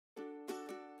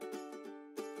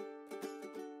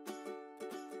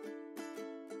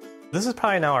This is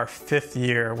probably now our 5th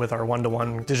year with our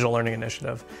one-to-one digital learning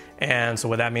initiative. And so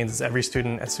what that means is every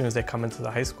student, as soon as they come into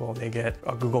the high school, they get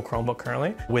a Google Chromebook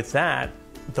currently. With that,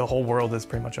 the whole world is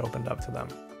pretty much opened up to them.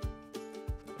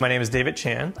 My name is David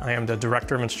Chan. I am the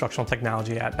Director of Instructional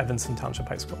Technology at Evanston Township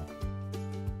High School.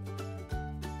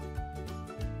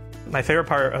 My favorite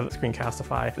part of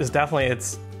Screencastify is definitely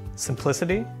its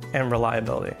simplicity and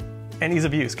reliability. And ease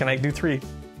of use. Can I do 3?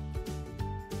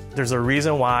 There's a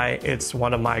reason why it's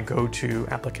one of my go-to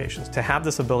applications. To have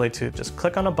this ability to just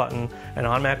click on a button and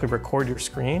automatically record your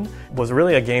screen was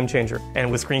really a game changer. And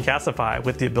with Screencastify,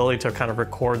 with the ability to kind of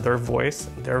record their voice,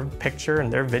 their picture,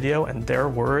 and their video, and their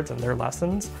words, and their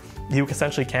lessons, you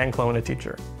essentially can clone a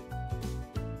teacher.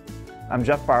 I'm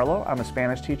Jeff Barlow. I'm a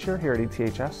Spanish teacher here at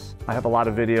ETHS. I have a lot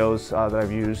of videos that I've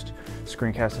used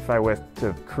Screencastify with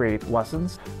to create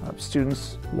lessons.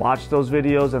 Students watch those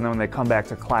videos, and then when they come back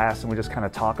to class, and we just kind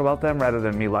of talk about them rather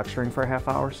than me lecturing for a half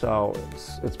hour. So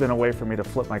it's been a way for me to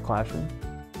flip my classroom.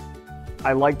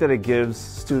 I like that it gives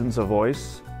students a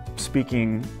voice.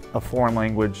 Speaking a foreign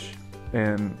language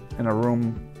in a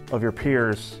room of your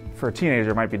peers for a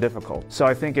teenager might be difficult. So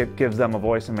I think it gives them a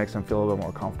voice and makes them feel a little bit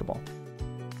more comfortable.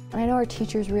 I know our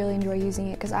teachers really enjoy using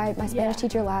it because my Spanish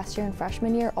teacher last year in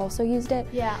freshman year also used it.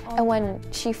 And when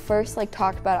she first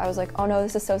talked about it, I was like, oh no,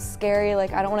 this is so scary.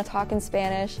 I don't want to talk in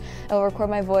Spanish. I'll record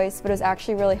my voice, but it was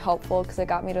actually really helpful because it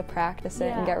got me to practice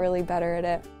it and get really better at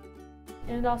it.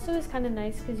 And it also is kind of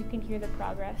nice because you can hear the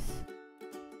progress.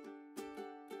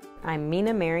 I'm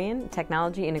Mina Marian,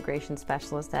 Technology Integration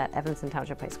Specialist at Evanston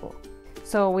Township High School.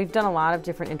 So we've done a lot of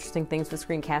different interesting things with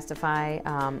Screencastify.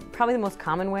 Probably the most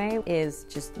common way is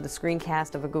just the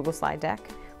screencast of a Google slide deck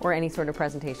or any sort of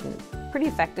presentation. Pretty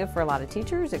effective for a lot of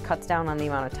teachers. It cuts down on the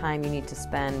amount of time you need to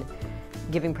spend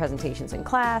giving presentations in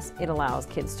class. It allows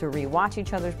kids to re-watch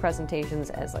each other's presentations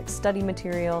as study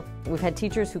material. We've had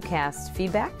teachers who cast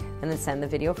feedback and then send the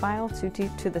video file to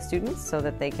the students so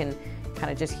that they can kind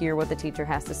of just hear what the teacher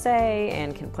has to say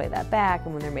and can play that back.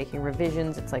 And when they're making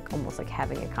revisions, it's almost like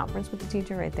having a conference with the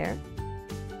teacher right there.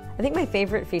 I think my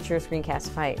favorite feature of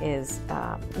Screencastify is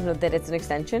that it's an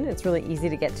extension. It's really easy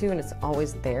to get to and it's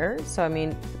always there. So I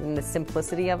mean, the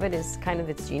simplicity of it is kind of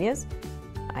its genius.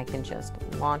 I can just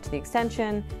launch the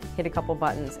extension, hit a couple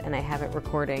buttons, and I have it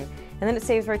recording, and then it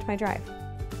saves right to my drive.